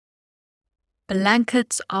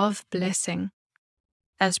Blankets of Blessing.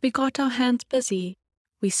 As we got our hands busy,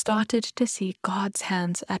 we started to see God's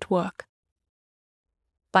hands at work.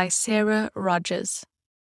 By Sarah Rogers.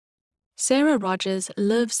 Sarah Rogers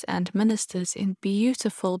lives and ministers in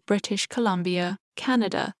beautiful British Columbia,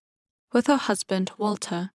 Canada, with her husband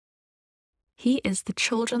Walter. He is the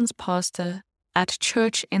children's pastor at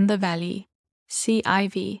Church in the Valley,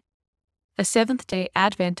 CIV, a Seventh-day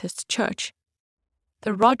Adventist church.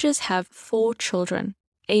 The Rogers have 4 children,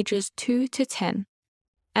 ages 2 to 10,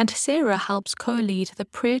 and Sarah helps co-lead the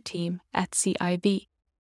prayer team at CIV.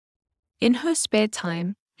 In her spare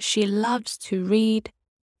time, she loves to read,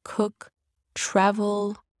 cook,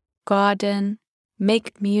 travel, garden,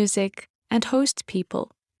 make music, and host people.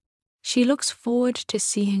 She looks forward to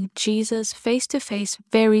seeing Jesus face to face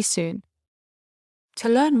very soon. To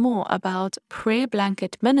learn more about Prayer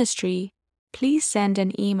Blanket Ministry, please send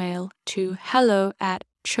an email to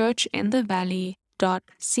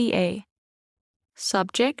hello@churchinthevalley.ca.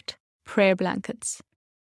 Subject: Prayer Blankets.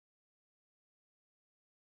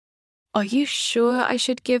 "Are you sure I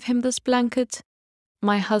should give him this blanket?"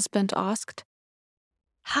 my husband asked.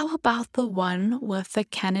 "How about the one with the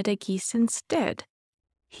Canada geese instead?"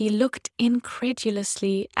 He looked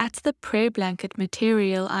incredulously at the prayer blanket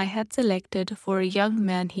material I had selected for a young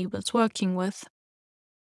man he was working with.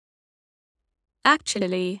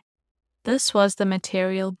 Actually, this was the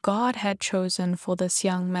material God had chosen for this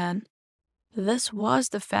young man. This was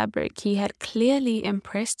the fabric he had clearly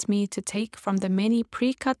impressed me to take from the many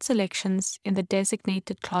pre-cut selections in the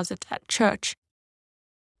designated closet at church.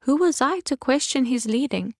 Who was I to question his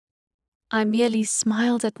leading? I merely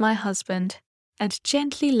smiled at my husband and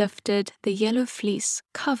gently lifted the yellow fleece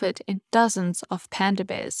covered in dozens of panda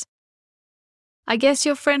bears. "I guess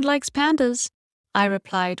your friend likes pandas," I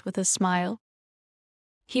replied with a smile.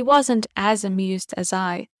 He wasn't as amused as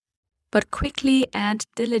I, but quickly and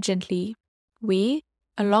diligently, we,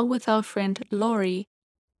 along with our friend Laurie,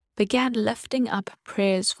 began lifting up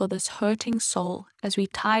prayers for this hurting soul as we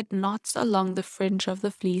tied knots along the fringe of the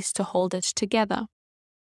fleece to hold it together.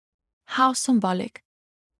 How symbolic!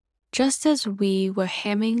 Just as we were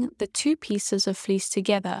hemming the 2 pieces of fleece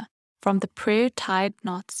together from the prayer-tied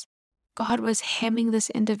knots, God was hemming this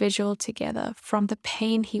individual together from the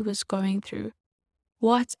pain he was going through.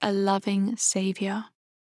 What a loving Savior!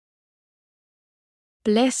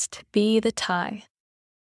 Blessed be the tie.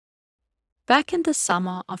 Back in the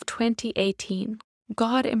summer of 2018,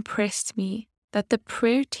 God impressed me that the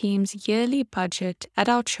prayer team's yearly budget at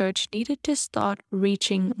our church needed to start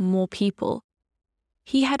reaching more people.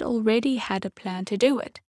 He had already had a plan to do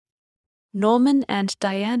it. Norman and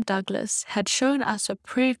Diane Douglas had shown us a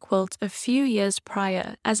prayer quilt a few years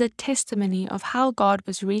prior as a testimony of how God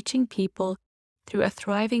was reaching people through a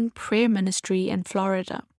thriving prayer ministry in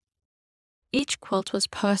Florida. Each quilt was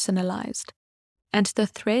personalized, and the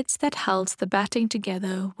threads that held the batting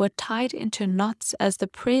together were tied into knots as the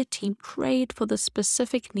prayer team prayed for the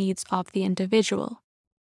specific needs of the individual.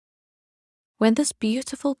 When this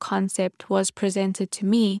beautiful concept was presented to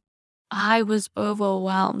me, I was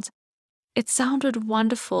overwhelmed. It sounded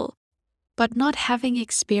wonderful, but not having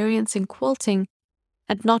experience in quilting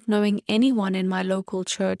and not knowing anyone in my local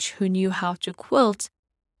church who knew how to quilt,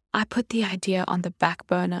 I put the idea on the back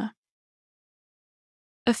burner.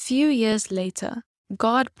 A few years later,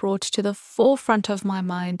 God brought to the forefront of my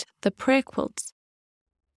mind the prayer quilts.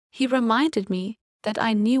 He reminded me that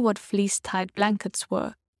I knew what fleece-tied blankets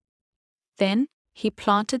were. Then he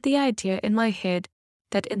planted the idea in my head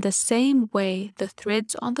that in the same way the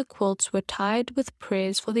threads on the quilts were tied with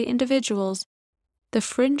prayers for the individuals, the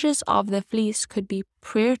fringes of the fleece could be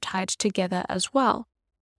prayer-tied together as well.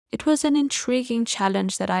 It was an intriguing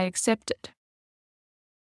challenge that I accepted.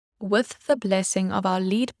 With the blessing of our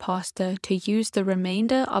lead pastor to use the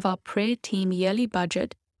remainder of our prayer team yearly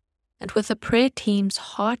budget, and with the prayer team's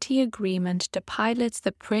hearty agreement to pilot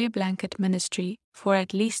the prayer blanket ministry for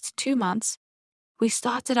at least 2 months, we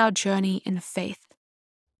started our journey in faith.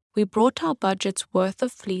 We brought our budget's worth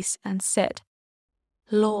of fleece and said,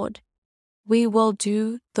 "Lord, we will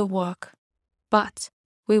do the work, but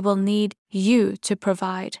we will need you to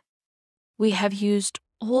provide. We have used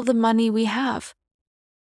all the money we have."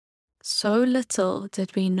 So little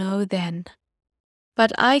did we know then.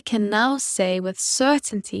 But I can now say with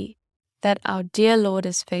certainty that our dear Lord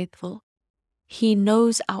is faithful. He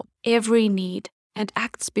knows our every need and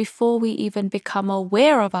acts before we even become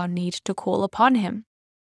aware of our need to call upon Him.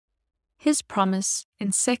 His promise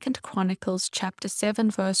in 2 Chronicles chapter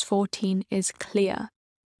 7 verse 14 is clear.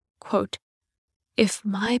 Quote, "If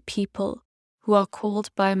my people who are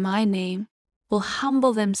called by my name will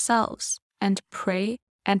humble themselves and pray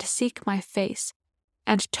and seek my face,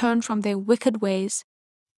 and turn from their wicked ways,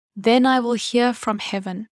 then I will hear from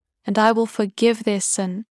heaven, and I will forgive their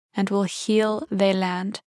sin, and will heal their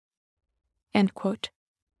land." End quote.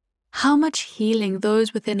 How much healing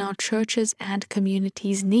those within our churches and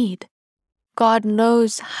communities need. God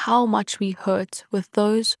knows how much we hurt with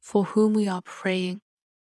those for whom we are praying.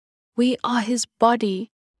 We are His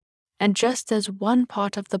body, and just as one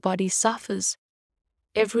part of the body suffers,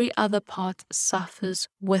 every other part suffers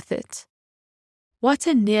with it. What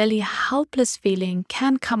a nearly helpless feeling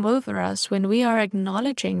can come over us when we are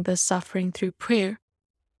acknowledging this suffering through prayer.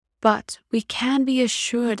 But we can be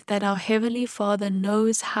assured that our Heavenly Father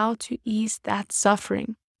knows how to ease that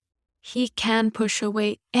suffering. He can push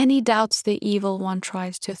away any doubts the evil one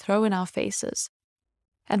tries to throw in our faces.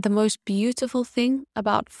 And the most beautiful thing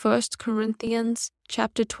about 1 Corinthians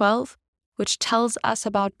chapter 12, which tells us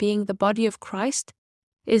about being the body of Christ,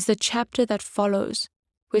 is the chapter that follows,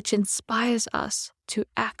 which inspires us to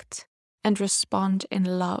act and respond in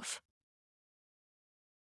love.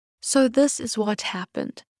 So this is what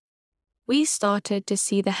happened. We started to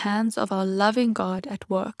see the hands of our loving God at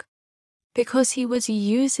work, because He was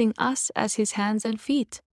using us as His hands and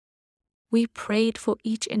feet. We prayed for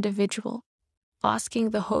each individual,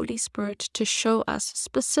 asking the Holy Spirit to show us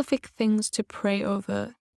specific things to pray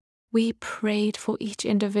over. We prayed for each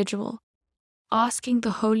individual, asking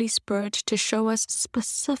the Holy Spirit to show us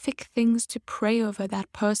specific things to pray over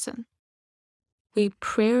that person. We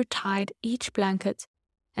prayer-tied each blanket,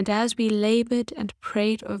 and as we labored and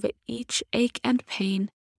prayed over each ache and pain,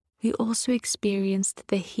 we also experienced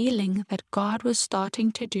the healing that God was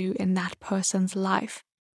starting to do in that person's life.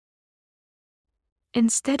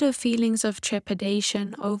 Instead of feelings of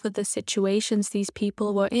trepidation over the situations these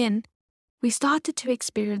people were in, we started to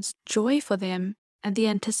experience joy for them and the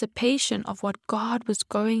anticipation of what God was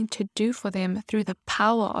going to do for them through the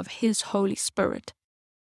power of His Holy Spirit.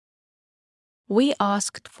 We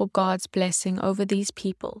asked for God's blessing over these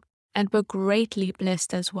people and were greatly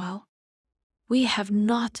blessed as well. We have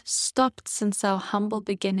not stopped since our humble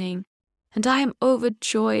beginning, and I am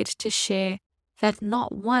overjoyed to share that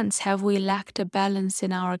not once have we lacked a balance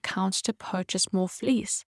in our accounts to purchase more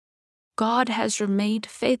fleece. God has remained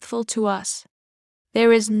faithful to us.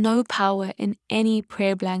 There is no power in any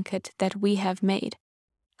prayer blanket that we have made.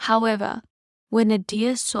 However, when a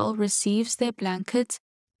dear soul receives their blanket,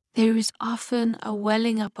 there is often a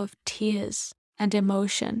welling up of tears and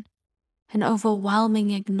emotion, an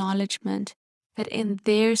overwhelming acknowledgement that in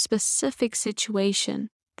their specific situation,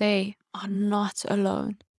 they are not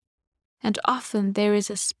alone. And often there is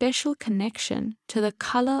a special connection to the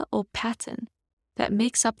color or pattern that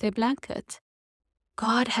makes up their blanket.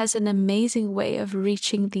 God has an amazing way of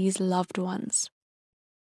reaching these loved ones.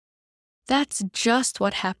 That's just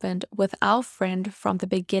what happened with our friend from the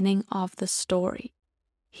beginning of the story.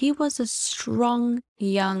 He was a strong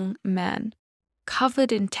young man,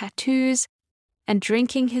 covered in tattoos and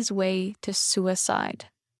drinking his way to suicide.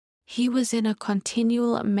 He was in a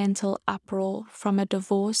continual mental uproar from a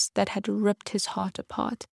divorce that had ripped his heart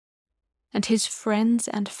apart, and his friends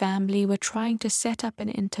and family were trying to set up an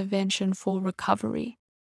intervention for recovery.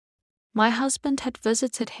 My husband had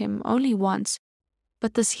visited him only once,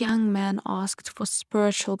 but this young man asked for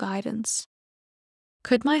spiritual guidance.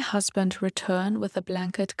 Could my husband return with a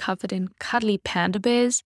blanket covered in cuddly panda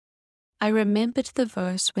bears? I remembered the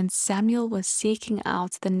verse when Samuel was seeking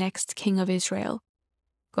out the next king of Israel,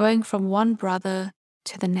 going from one brother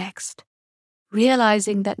to the next,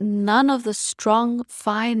 realizing that none of the strong,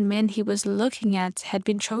 fine men he was looking at had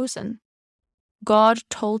been chosen. God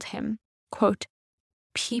told him, quote,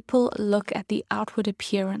 "People look at the outward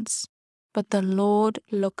appearance, but the Lord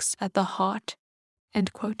looks at the heart."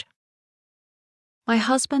 End quote. My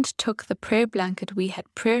husband took the prayer blanket we had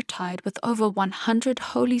prayer-tied with over 100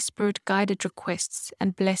 Holy Spirit-guided requests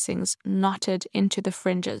and blessings knotted into the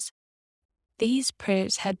fringes. These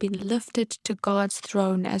prayers had been lifted to God's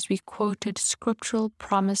throne as we quoted scriptural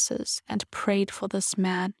promises and prayed for this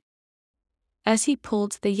man. As he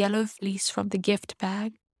pulled the yellow fleece from the gift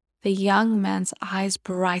bag, the young man's eyes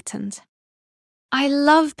brightened. "I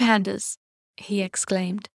love pandas," he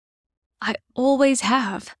exclaimed. "I always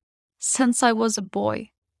have, since I was a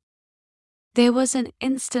boy." There was an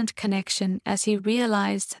instant connection as he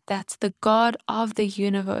realized that the God of the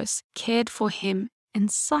universe cared for him in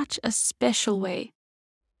such a special way.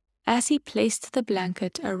 As he placed the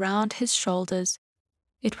blanket around his shoulders,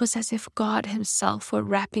 it was as if God Himself were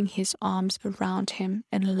wrapping His arms around him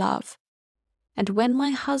in love. And when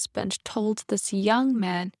my husband told this young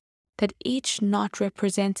man that each knot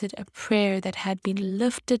represented a prayer that had been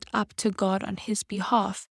lifted up to God on his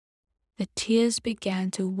behalf, the tears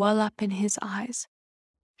began to well up in his eyes.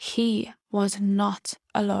 He was not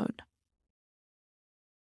alone.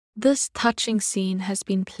 This touching scene has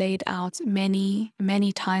been played out many,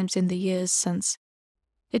 many times in the years since.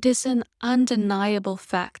 It is an undeniable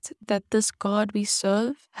fact that this God we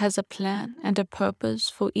serve has a plan and a purpose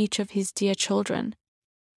for each of his dear children.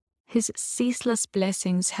 His ceaseless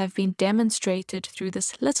blessings have been demonstrated through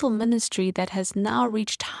this little ministry that has now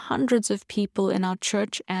reached hundreds of people in our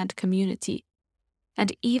church and community,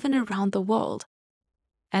 and even around the world.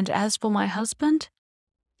 And as for my husband,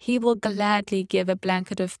 he will gladly give a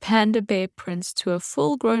blanket of panda bear prints to a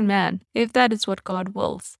full-grown man, if that is what God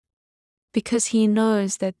wills, because he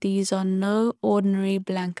knows that these are no ordinary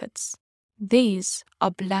blankets. These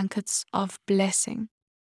are blankets of blessing.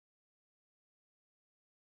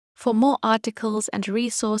 For more articles and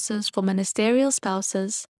resources for ministerial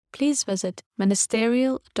spouses, please visit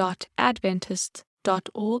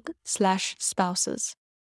ministerial.adventist.org/spouses.